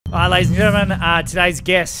All right, ladies and gentlemen, today's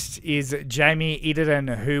guest is Janay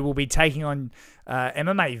Edenden, who will be taking on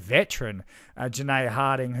MMA veteran Janay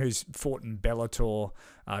Harding, who's fought in Bellator.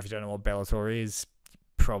 If you don't know what Bellator is,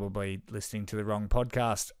 probably listening to the wrong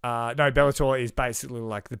podcast. No, Bellator is basically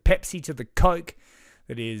like the Pepsi to the Coke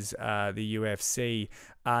that is the UFC.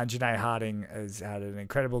 Janay Harding has had an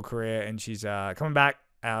incredible career, and she's coming back.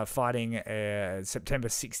 Fighting September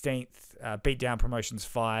 16th, Beatdown Promotions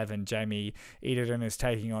 5, and Janay Harding is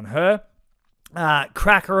taking on her.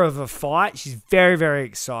 Cracker of a fight. She's very, very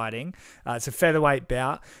exciting. It's a featherweight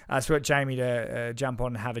bout. So we got Jamie to jump on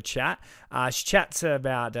and have a chat. She chats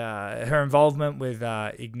about her involvement with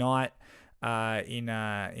Ignite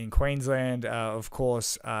in Queensland. Of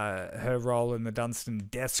course, her role in the Dunstan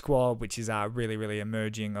Death Squad, which is really, really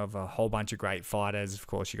emerging of a whole bunch of great fighters. Of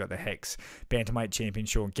course, you got the Hex Bantamweight champion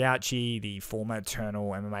Sean Gauci, the former Eternal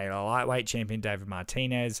MMA lightweight champion David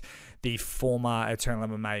Martinez, the former Eternal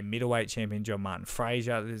MMA middleweight champion John Martin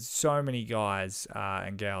Frazier. There's so many guys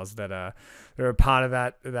and gals that are a part of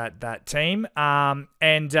that team.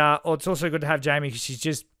 It's also good to have Jamie because she's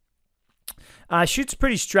just shoots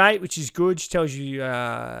pretty straight, which is good. She tells you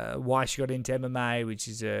why she got into MMA, which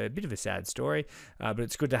is a bit of a sad story, but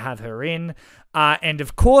it's good to have her in. And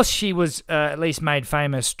of course, she was at least made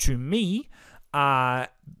famous to me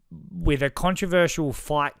with a controversial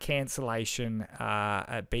fight cancellation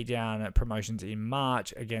at Beatdown Promotions in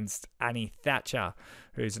March against Annie Thatcher,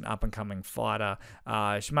 who's an up-and-coming fighter.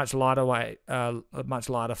 She's a much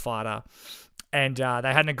lighter fighter, and they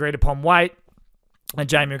hadn't agreed upon weight. And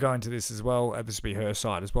Jamie will go into this as well. This will be her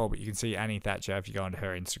side as well, but you can see Annie Thatcher. If you go onto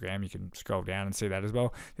her Instagram, you can scroll down and see that as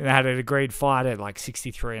well. Then they had an agreed fight at like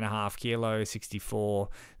 63.5 kilos, 64.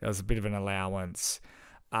 There was a bit of an allowance.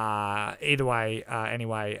 Either way,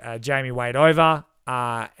 anyway, Jamie weighed over,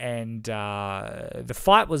 and the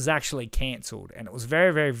fight was actually cancelled, and it was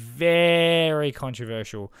very, very, very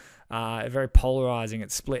controversial, very polarizing.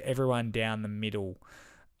 It split everyone down the middle.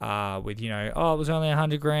 With it was only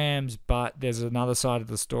 100 grams, but there's another side of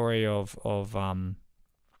the story of the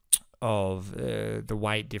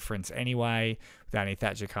weight difference anyway, with Annie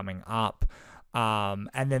Thatcher coming up,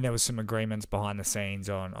 and then there was some agreements behind the scenes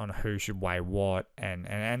on who should weigh what,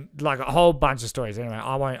 and like a whole bunch of stories. Anyway,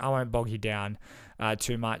 I won't bog you down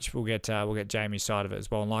too much. We'll get Jamie's side of it as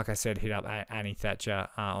well. And like I said, hit up Annie Thatcher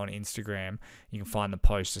on Instagram. You can find the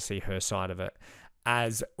post to see her side of it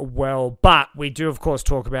as well. But we do, of course,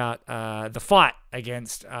 talk about the fight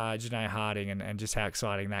against Janay Harding and just how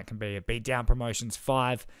exciting that can be. A Beatdown Promotions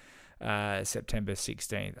 5, September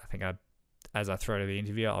 16th. I think as I throw to the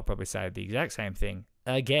interview, I'll probably say the exact same thing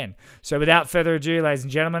again. So without further ado, ladies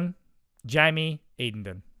and gentlemen, Janay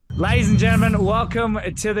Edenden. Ladies and gentlemen, welcome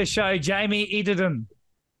to the show, Janay Edenden.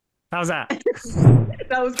 How's that?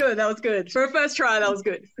 That was good. That was good. For a first try, that was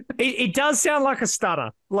good. It does sound like a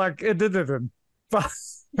stutter, like Edenden. But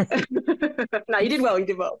no, you did well. You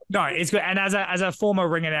did well. No, it's good. And as a former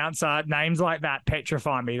ring announcer, names like that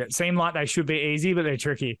petrify me. That seem like they should be easy, but they're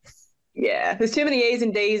tricky. Yeah, there's too many E's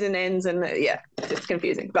and D's and N's, and it's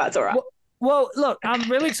confusing, but it's all right. Well, look,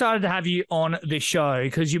 I'm really excited to have you on the show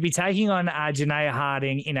because you'll be taking on Janay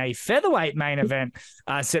Harding in a featherweight main event,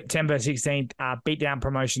 September 16th, Beatdown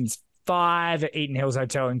Promotions 5 at Eaton Hills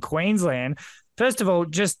Hotel in Queensland. First of all,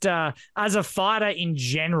 just as a fighter in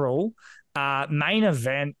general, main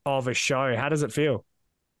event of a show, how does it feel?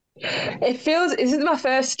 This is my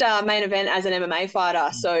first main event as an MMA fighter,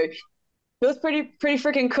 so it feels pretty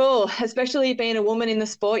freaking cool, especially being a woman in the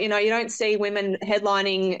sport. You don't see women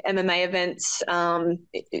headlining MMA events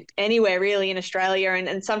anywhere really in Australia,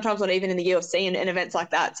 and sometimes not even in the UFC and events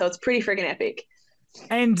like that, so it's pretty freaking epic.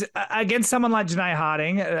 And against someone like Janay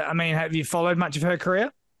Harding, have you followed much of her career?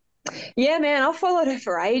 Yeah, man, I've followed her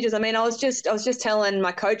for ages. I was just telling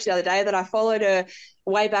my coach the other day that I followed her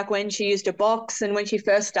way back when she used to box and when she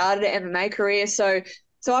first started her MMA career. So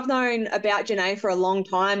I've known about Janay for a long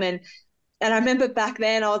time, and I remember back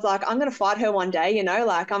then I was like, I'm going to fight her one day.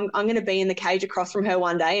 I'm going to be in the cage across from her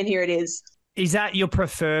one day, and here it is. Is that your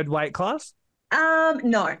preferred weight class?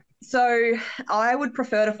 No. So I would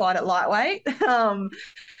prefer to fight at lightweight.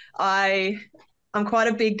 I'm quite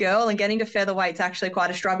a big girl, and getting to featherweight's actually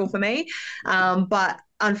quite a struggle for me. But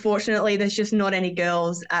unfortunately, there's just not any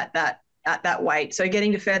girls at that weight. So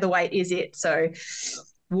getting to featherweight is it. So,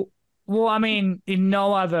 well, in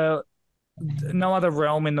no other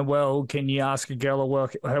realm in the world can you ask a girl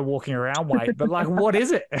her walking around weight. But what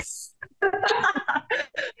is it?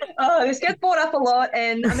 Oh, this gets brought up a lot,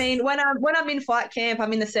 and when I'm in fight camp,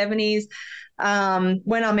 I'm in the 70s.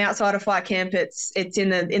 When I'm outside of fight camp, it's in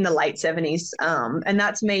the late 70s, and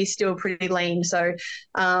that's me still pretty lean. So,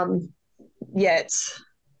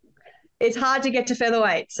 it's hard to get to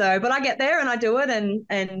featherweight. So, but I get there and I do it,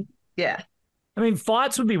 and yeah. I mean,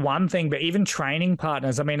 fights would be one thing, but even training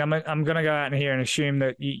partners. I mean, I'm going to go out here and assume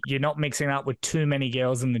that you're not mixing up with too many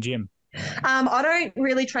girls in the gym. I don't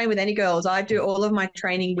really train with any girls. I do all of my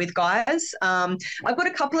training with guys. I've got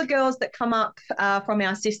a couple of girls that come up from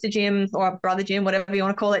our sister gym or brother gym, whatever you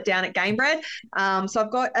want to call it, down at Gamebred. So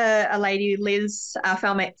I've got a lady, Liz,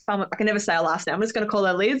 Falmette, I can never say her last name. I'm just going to call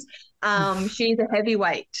her Liz. She's a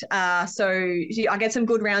heavyweight. So I get some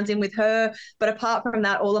good rounds in with her. But apart from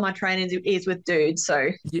that, all of my training is with dudes. So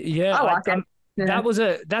yeah, I like it. Yeah.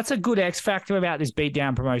 That's a good X factor about this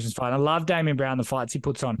Beatdown Promotions fight. I love Damien Brown, the fights he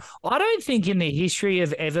puts on. I don't think in the history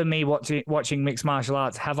of ever me watching mixed martial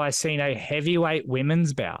arts have I seen a heavyweight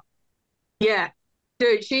women's bout. Yeah,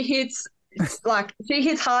 dude, she hits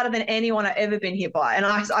harder than anyone I've ever been hit by, and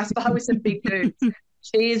I spar with some big dudes.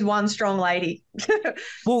 She is one strong lady.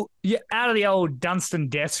 Well, yeah, out of the old Dunstan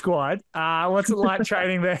Death Squad, what's it like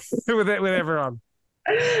training there with everyone?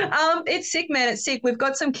 It's sick, man. It's sick. We've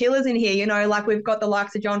got some killers in here, like we've got the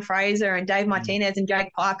likes of John Fraser and Dave Martinez and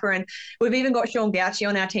Jake Parker, and we've even got Sean Gauci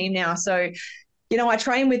on our team now. So, I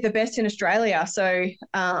train with the best in Australia. So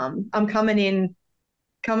I'm coming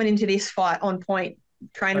into this fight on point,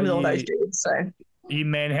 training with all those dudes. So you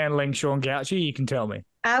manhandling Sean Gauci, you can tell me.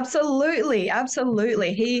 Absolutely.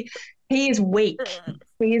 He is weak.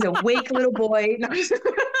 He is a weak little boy.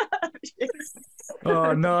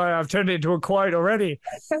 Oh no, I've turned it into a quote already.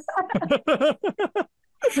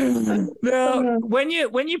 Now, when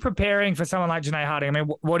you're preparing for someone like Janay Harding, I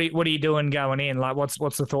mean, what are you doing going in? Like, what's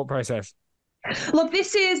the thought process? Look,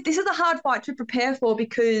 this is a hard fight to prepare for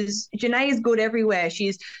because Janay is good everywhere.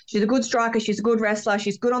 She's a good striker. She's a good wrestler.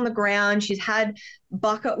 She's good on the ground. She's had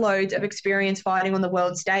bucket loads of experience fighting on the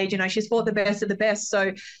world stage. She's fought the best of the best.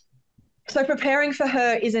 So preparing for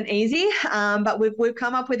her isn't easy, but we've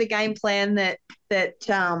come up with a game plan that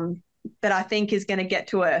I think is going to get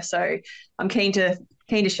to her. So I'm keen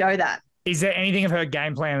to show that. Is there anything of her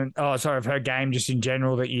game plan, of her game just in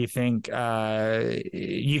general that you think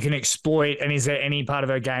you can exploit? And is there any part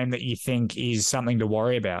of her game that you think is something to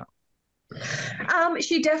worry about?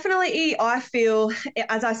 She definitely, I feel,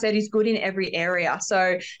 as I said, is good in every area.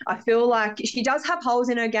 So I feel like she does have holes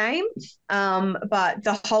in her game, but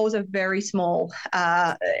the holes are very small.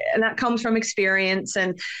 And that comes from experience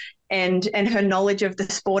and her knowledge of the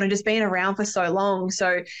sport and just being around for so long.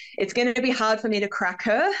 So it's going to be hard for me to crack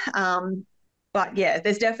her. But yeah,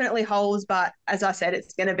 there's definitely holes, but as I said,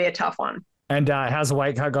 it's going to be a tough one. And how's the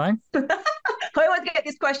weight cut going? I always get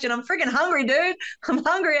this question. I'm freaking hungry, dude. I'm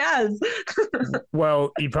hungry as.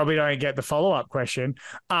 Well, you probably don't get the follow-up question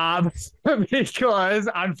because,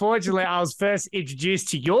 unfortunately, I was first introduced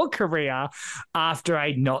to your career after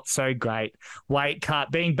a not-so-great weight cut,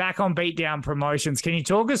 being back on Beatdown Promotions. Can you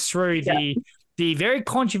talk us through the very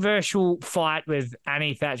controversial fight with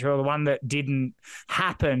Annie Thatcher, or the one that didn't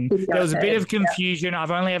happen? There was a bit of confusion. I've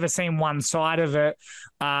only ever seen one side of it.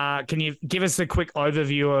 Can you give us a quick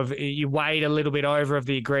overview of, you weighed a little bit over of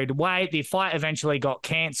the agreed weight. The fight eventually got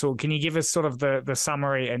cancelled. Can you give us sort of the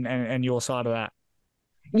summary and your side of that?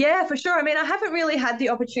 Yeah, for sure. I mean, I haven't really had the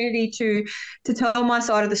opportunity to tell my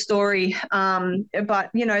side of the story, but,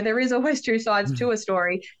 there is always two sides to a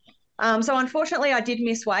story. So unfortunately, I did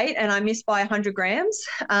miss weight, and I missed by 100 grams.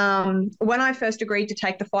 When I first agreed to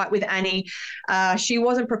take the fight with Annie, she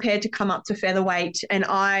wasn't prepared to come up to featherweight, and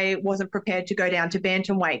I wasn't prepared to go down to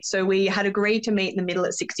bantamweight. So we had agreed to meet in the middle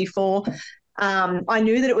at 64. I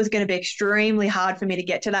knew that it was going to be extremely hard for me to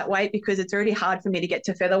get to that weight because it's already hard for me to get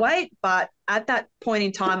to featherweight. But at that point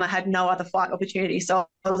in time, I had no other fight opportunity. So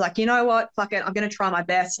I was like, you know what? Fuck it. I'm going to try my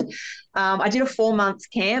best. I did a 4-month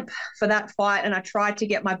camp for that fight, and I tried to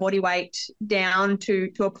get my body weight down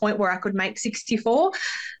to a point where I could make 64.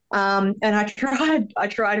 And I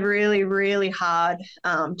tried really, really hard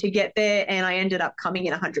to get there, and I ended up coming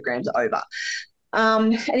in 100 grams over.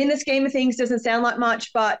 And in the scheme of things, doesn't sound like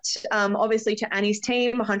much, but obviously to Annie's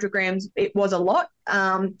team, 100 grams, it was a lot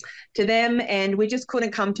to them, and we just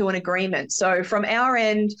couldn't come to an agreement. So from our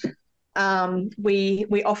end,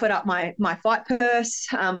 we offered up my fight purse.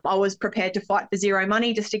 I was prepared to fight for zero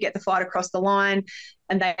money just to get the fight across the line,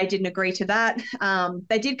 and they didn't agree to that.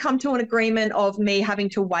 They did come to an agreement of me having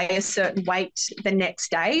to weigh a certain weight the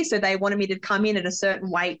next day. So they wanted me to come in at a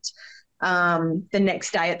certain weight the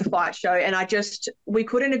next day at the fight show, and we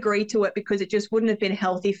couldn't agree to it because it just wouldn't have been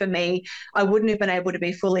healthy for me. I wouldn't have been able to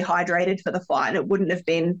be fully hydrated for the fight, and it wouldn't have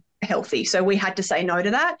been healthy. So we had to say no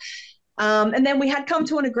to that. And then we had come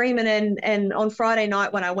to an agreement, and on Friday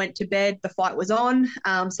night when I went to bed, the fight was on.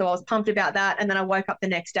 So I was pumped about that. And then I woke up the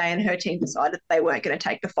next day and her team decided they weren't going to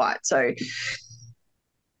take the fight. So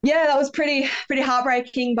Yeah, that was pretty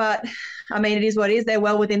heartbreaking, but I mean, it is what it is. They're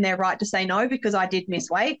well within their right to say no because I did miss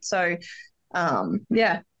weight. So,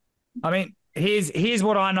 yeah. I mean, here's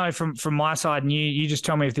what I know from my side, and you just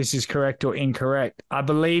tell me if this is correct or incorrect. I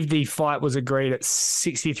believe the fight was agreed at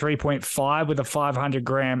 63.5 with a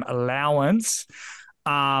 500-gram allowance.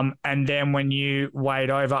 And then when you weighed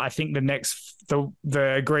over, I think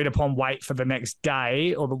the agreed upon weight for the next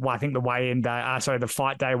day, I think the weigh-in day, the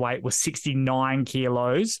fight day weight was 69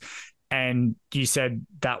 kilos. And you said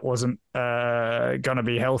that wasn't going to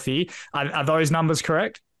be healthy. Are those numbers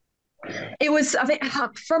correct? It was, I think,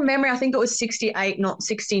 from memory, I think it was 68, not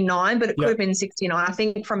 69, but it could have been 69. I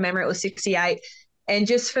think from memory it was 68. And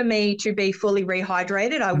just for me to be fully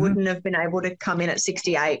rehydrated, I wouldn't have been able to come in at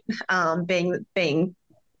 68, being,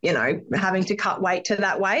 having to cut weight to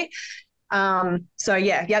that weight. So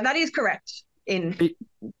yeah, that is correct in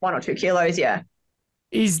 1 or 2 kilos. Yeah.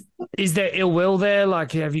 Is there ill will there?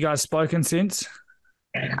 Like, have you guys spoken since?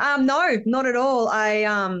 No, not at all.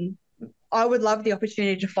 I would love the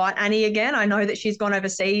opportunity to fight Annie again. I know that she's gone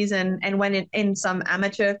overseas and went in some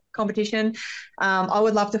amateur competition. I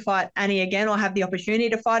would love to fight Annie again or have the opportunity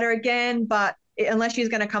to fight her again, but unless she's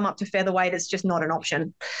going to come up to featherweight, it's just not an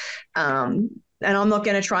option. And I'm not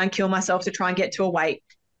going to try and kill myself to try and get to a weight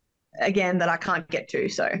again that I can't get to.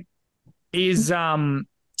 So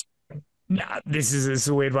this is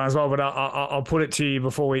a weird one as well, but I'll put it to you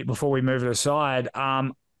before we move it aside.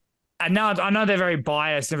 And now I know they're very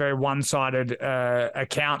biased and very one-sided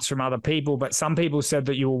accounts from other people, but some people said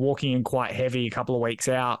that you were walking in quite heavy a couple of weeks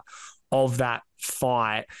out of that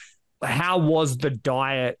fight. How was the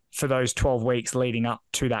diet for those 12 weeks leading up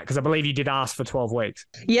to that? Because I believe you did ask for 12 weeks.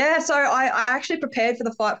 Yeah, so I actually prepared for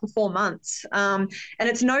the fight for 4 months. And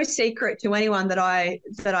it's no secret to anyone that I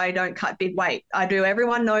don't cut big weight. I do.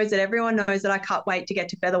 Everyone knows that I cut weight to get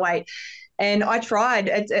to featherweight. And I tried,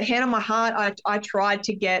 it's a hand on my heart. I tried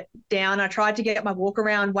to get down. I tried to get my walk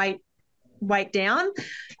around weight down.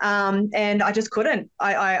 And I just couldn't.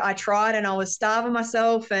 I tried and I was starving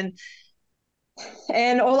myself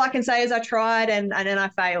and all I can say is I tried and then I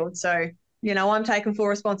failed. So, I'm taking full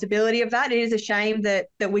responsibility of that. It is a shame that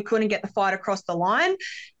we couldn't get the fight across the line.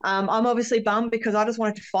 I'm obviously bummed because I just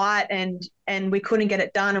wanted to fight and we couldn't get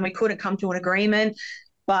it done and we couldn't come to an agreement.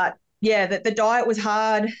 But yeah, the diet was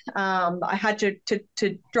hard. I had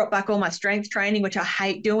to drop back all my strength training, which I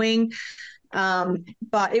hate doing.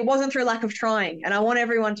 But it wasn't through lack of trying. And I want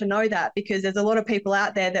everyone to know that because there's a lot of people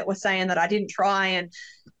out there that were saying that I didn't try and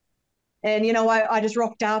I just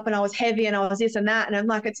rocked up and I was heavy and I was this and that. And I'm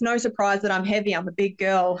like, it's no surprise that I'm heavy. I'm a big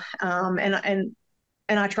girl. And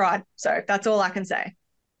I tried. So that's all I can say.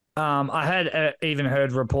 I had even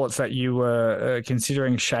heard reports that you were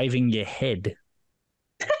considering shaving your head.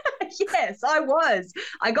 Yes, I was.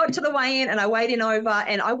 I got to the weigh-in and I weighed in over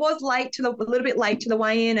and I was a little bit late to the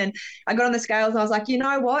weigh-in and I got on the scales and I was like, you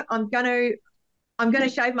know what? I'm going to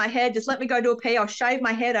shave my head. Just let me go do a pee. I'll shave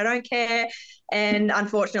my head. I don't care. And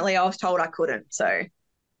unfortunately, I was told I couldn't. So,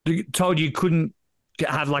 told you couldn't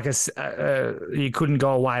have you couldn't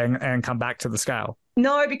go away and come back to the scale.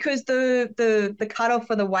 No, because the cutoff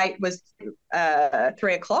for the weight was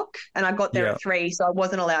 3:00, and I got there at 3, so I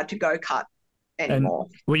wasn't allowed to go cut anymore.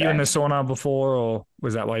 And were you in the sauna before, or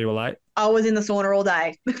was that why you were late? I was in the sauna all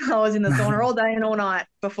day. I was in the sauna all day and all night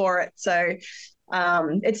before it. So,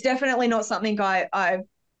 it's definitely not something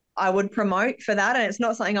I would promote for that, and it's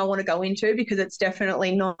not something I want to go into because it's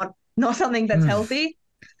definitely not something that's healthy.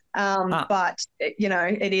 But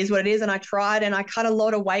it is what it is, and I tried and I cut a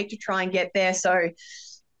lot of weight to try and get there. So,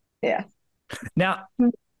 yeah. Now,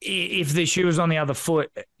 if the shoe was on the other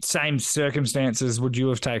foot, same circumstances, would you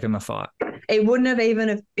have taken the fight? It wouldn't have even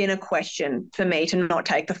have been a question for me to not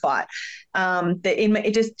take the fight.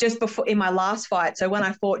 Just before in my last fight, so when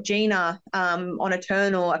I fought Gina on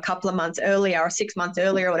Eternal a couple of months earlier or 6 months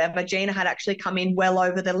earlier or whatever, Gina had actually come in well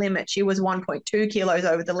over the limit. She was 1.2 kilos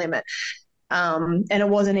over the limit. And it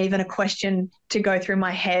wasn't even a question to go through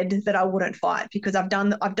my head that I wouldn't fight because I've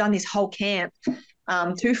done this whole camp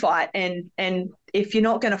to fight, and if you're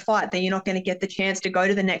not going to fight, then you're not going to get the chance to go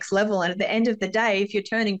to the next level. And at the end of the day, if you're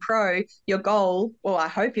turning pro, your goal, or I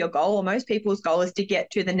hope your goal, or most people's goal, is to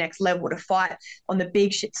get to the next level, to fight on the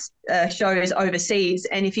big shows overseas.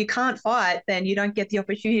 And if you can't fight, then you don't get the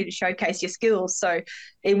opportunity to showcase your skills. So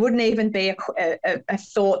it wouldn't even be a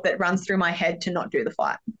thought that runs through my head to not do the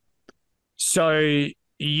fight. So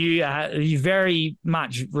you very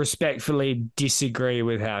much respectfully disagree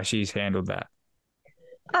with how she's handled that?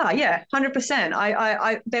 Oh, yeah,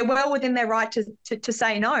 100%. They're well within their right to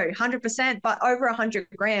say no, 100%. But over 100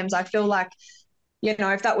 grams, I feel like,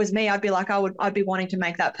 if that was me, I'd be like, I'd be wanting to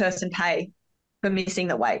make that person pay missing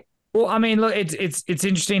the weight. Well, I mean, look, it's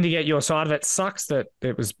interesting to get your side of it. Sucks that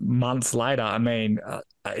it was months later. I mean,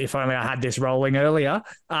 if only I had this rolling earlier.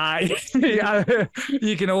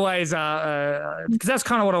 You can always, because that's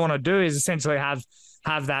kind of what I want to do, is essentially have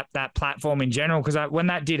that platform in general. Because when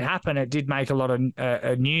that did happen, it did make a lot of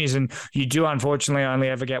news, and you do unfortunately only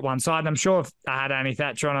ever get one side. And I'm sure if I had Annie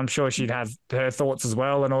Thatcher on, I'm sure she'd have her thoughts as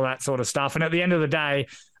well and all that sort of stuff. And at the end of the day,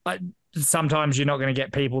 sometimes you're not going to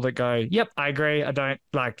get people that go, yep, I agree. I don't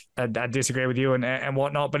I disagree with you and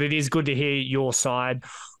whatnot, but it is good to hear your side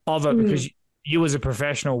of it because you as a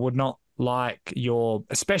professional would not like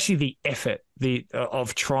especially the effort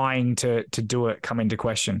of trying to do it come into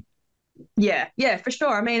question. Yeah, for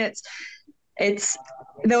sure. I mean, it's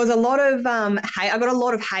there was a lot of hate. I got a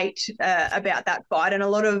lot of hate about that fight, and a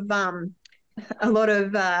lot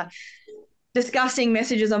of disgusting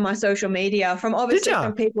messages on my social media from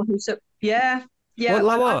people who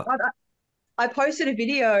I posted a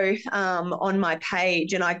video on my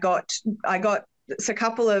page, and I got a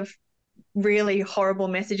couple of really horrible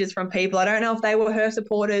messages from people. I don't know if they were her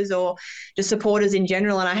supporters or just supporters in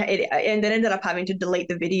general, and it ended up having to delete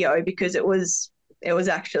the video because it was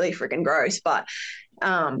actually freaking gross. But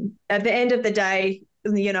at the end of the day,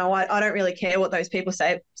 you know, I don't really care what those people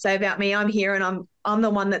say about me. I'm here, and I'm the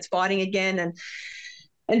one that's fighting again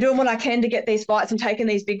and doing what I can to get these fights and taking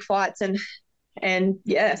these big fights, and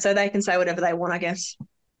yeah, so they can say whatever they want, I guess.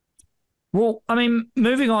 Well, I mean,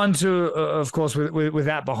 moving on to, of course, with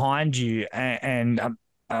that behind you, and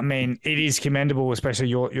I mean, it is commendable, especially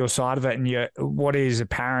your side of it, and what is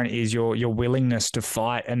apparent is your willingness to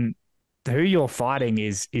fight, and who you're fighting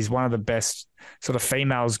is one of the best sort of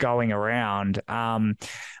females going around.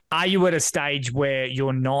 Are you at a stage where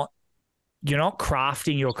you're not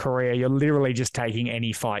crafting your career? You're literally just taking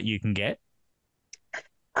any fight you can get?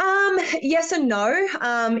 Yes and no.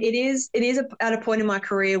 It is at a point in my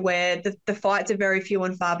career where the fights are very few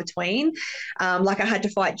and far between. Like I had to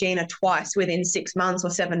fight Gina twice within 6 months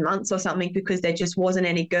or 7 months or something because there just wasn't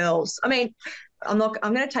any girls. I mean, I'm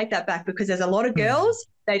going to take that back because there's a lot of girls.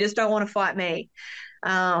 They just don't want to fight me.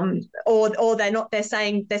 Or they're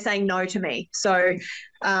saying no to me. So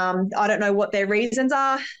I don't know what their reasons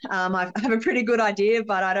are. I have a pretty good idea,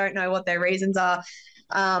 but I don't know what their reasons are.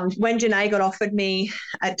 When Janay got offered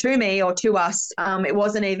to us, it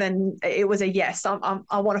wasn't even, it was a yes.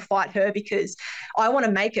 I want to fight her because I want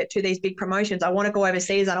to make it to these big promotions. I want to go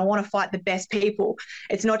overseas and I want to fight the best people.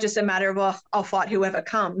 It's not just a matter of, I'll fight whoever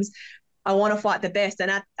comes. I want to fight the best.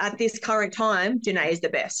 And at this current time, Janay is the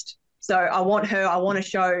best. So I want her, I want to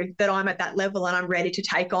show that I'm at that level and I'm ready to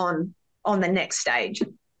take on the next stage.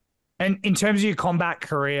 And in terms of your combat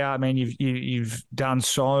career, I mean, you've done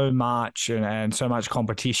so much and so much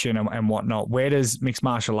competition and whatnot. Where does mixed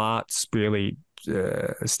martial arts really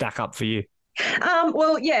stack up for you?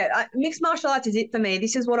 Well, yeah, mixed martial arts is it for me.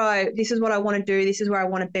 This is what I want to do. This is where I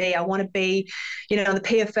want to be. I want to be, you know, the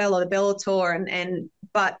PFL or the Bellator,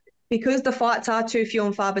 but because the fights are too few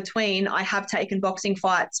and far between, I have taken boxing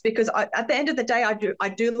fights because at the end of the day, I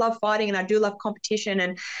do love fighting and I do love competition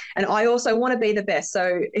and I also want to be the best.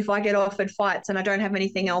 So if I get offered fights and I don't have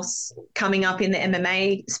anything else coming up in the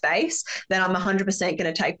MMA space, then I'm 100% going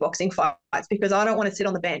to take boxing fights because I don't want to sit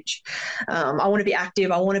on the bench. I want to be active.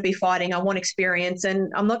 I want to be fighting. I want experience,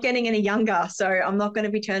 and I'm not getting any younger, so I'm not going to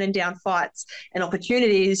be turning down fights and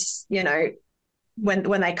opportunities, you know,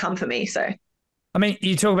 when they come for me. So. I mean,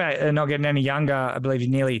 you talk about not getting any younger. I believe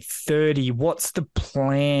you're nearly 30. What's the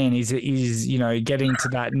plan? Is you know, getting to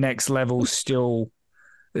that next level still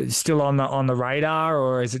on the radar,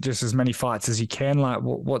 or is it just as many fights as you can? Like,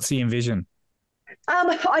 what's the envision?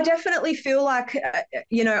 I definitely feel like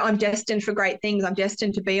you know, I'm destined for great things. I'm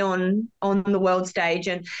destined to be on the world stage,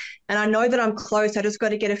 and I know that I'm close. I just got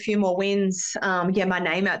to get a few more wins, get my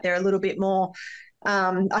name out there a little bit more.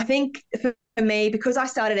 I think for me, because I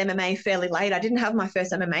started MMA fairly late, I didn't have my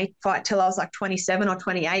first MMA fight till I was like 27 or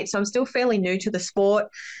 28. So I'm still fairly new to the sport.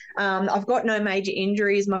 I've got no major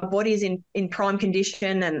injuries. My body's in prime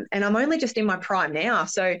condition and I'm only just in my prime now.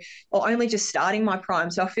 Or only just starting my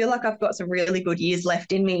prime. So I feel like I've got some really good years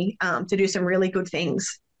left in me to do some really good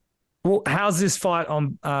things. Well, how's this fight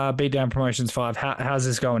on Beatdown Promotions 5? How's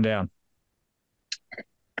this going down?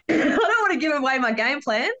 I don't want to give away my game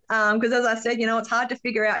plan because, as I said, you know, it's hard to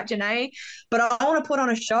figure out Janay, but I want to put on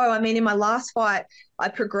a show. I mean, in my last fight, I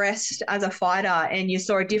progressed as a fighter and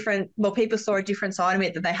people saw a different side of me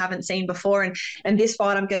that they haven't seen before. And this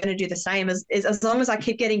fight, I'm going to do the same as long as I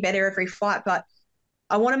keep getting better every fight. But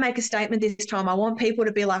I want to make a statement this time. I want people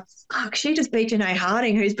to be like, fuck, she just beat Janay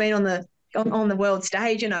Harding, who's been on the world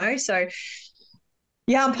stage, you know? So,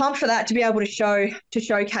 yeah, I'm pumped for that, to be able to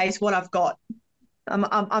showcase what I've got.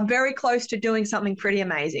 I'm very close to doing something pretty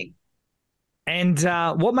amazing. And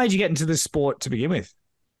what made you get into this sport to begin with?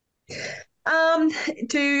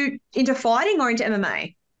 Into fighting or into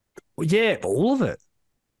MMA? Well, yeah, all of it.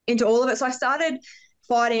 Into all of it. So I started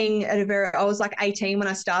fighting I was like 18 when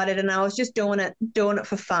I started, and I was just doing it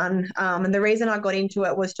for fun. And the reason I got into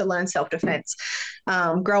it was to learn self-defense.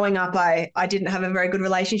 Growing up, I didn't have a very good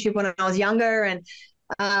relationship when I was younger, and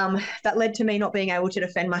that led to me not being able to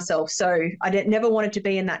defend myself. So I never wanted to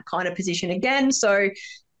be in that kind of position again. So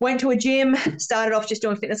went to a gym, started off just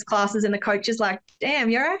doing fitness classes, and the coach is like, damn,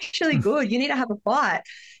 you're actually good. You need to have a fight.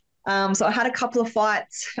 So I had a couple of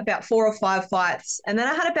fights, about 4 or 5 fights. And then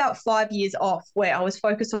I had about 5 years off where I was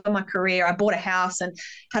focused on my career. I bought a house and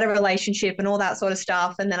had a relationship and all that sort of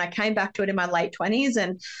stuff. And then I came back to it in my late 20s.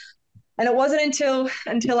 And it wasn't until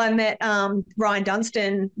I met Ryan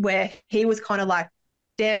Dunstan where he was kind of like,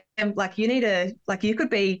 damn, like you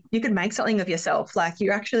could make something of yourself. Like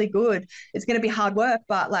you're actually good. It's going to be hard work,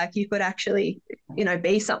 but like you could actually,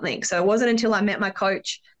 be something. So it wasn't until I met my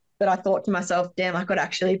coach that I thought to myself, damn, I could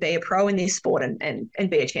actually be a pro in this sport and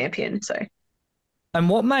be a champion. So, and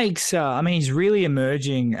what makes, he's really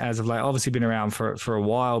emerging as of late, obviously been around for a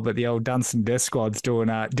while, but the old Dunstan Death Squad's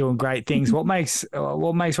doing great things. What makes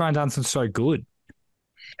Ryan Dunstan so good?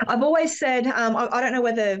 I've always said, I don't know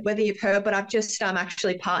whether you've heard, but I've just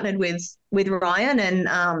actually partnered with Ryan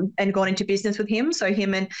and gone into business with him. So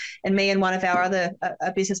him and me and one of our other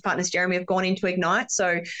business partners, Jeremy, have gone into Ignite.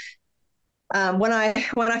 So when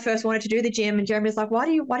I first wanted to do the gym, and Jeremy was like, why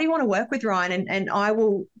do you want to work with Ryan? And I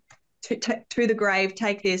will to the grave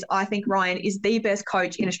take this. I think Ryan is the best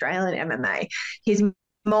coach in Australian MMA. His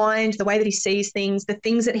mind, the way that he sees things, the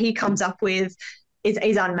things that he comes up with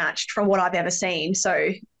is unmatched from what I've ever seen. So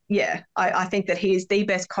yeah, I think that he is the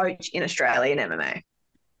best coach in Australia in MMA.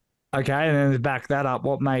 Okay, and then to back that up,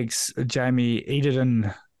 what makes Jamie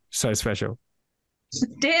Edenden so special?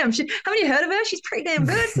 Damn, haven't you heard of her? She's pretty damn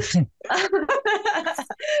good.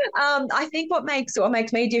 I think what makes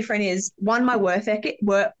me different is one, my work ethic.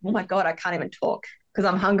 Oh my God, I can't even talk because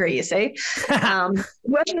I'm hungry, you see.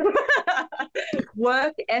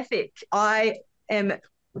 Work ethic. I am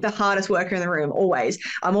the hardest worker in the room, always.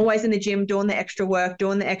 I'm always in the gym doing the extra work,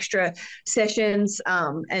 doing the extra sessions,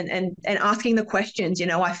 and asking the questions.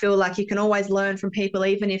 I feel like you can always learn from people,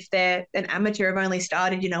 even if they're an amateur, have only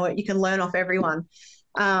started, you can learn off everyone.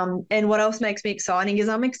 And what else makes me exciting is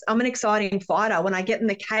I'm an exciting fighter. When I get in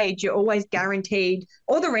the cage, you're always guaranteed,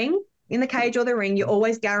 or the ring, in the cage or the ring, you're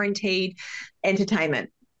always guaranteed entertainment.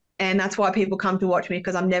 And that's why people come to watch me,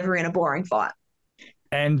 because I'm never in a boring fight.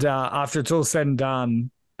 And after it's all said and done,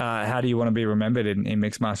 how do you want to be remembered in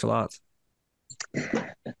mixed martial arts?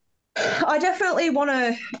 I definitely want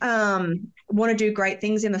to do great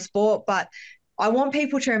things in the sport, but I want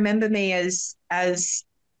people to remember me as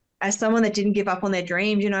someone that didn't give up on their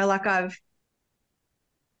dreams. Like I've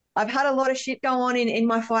had a lot of shit go on in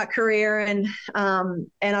my fight career, and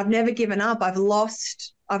I've never given up. I've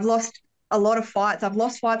lost a lot of fights. I've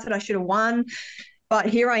lost fights that I should have won. But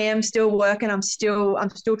here I am still working. I'm still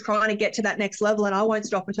trying to get to that next level, and I won't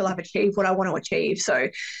stop until I've achieved what I want to achieve. So,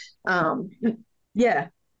 yeah.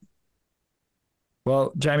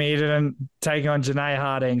 Well, Jamie Edenden taking on Janay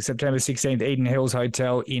Harding, September 16th, Eaton Hills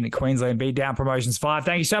Hotel in Queensland, Beatdown Promotions 5.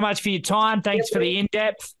 Thank you so much for your time. Thanks for the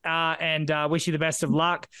in-depth, and wish you the best of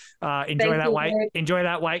luck. Enjoy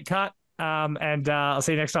that weight cut, and I'll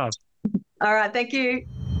see you next time. All right, thank you.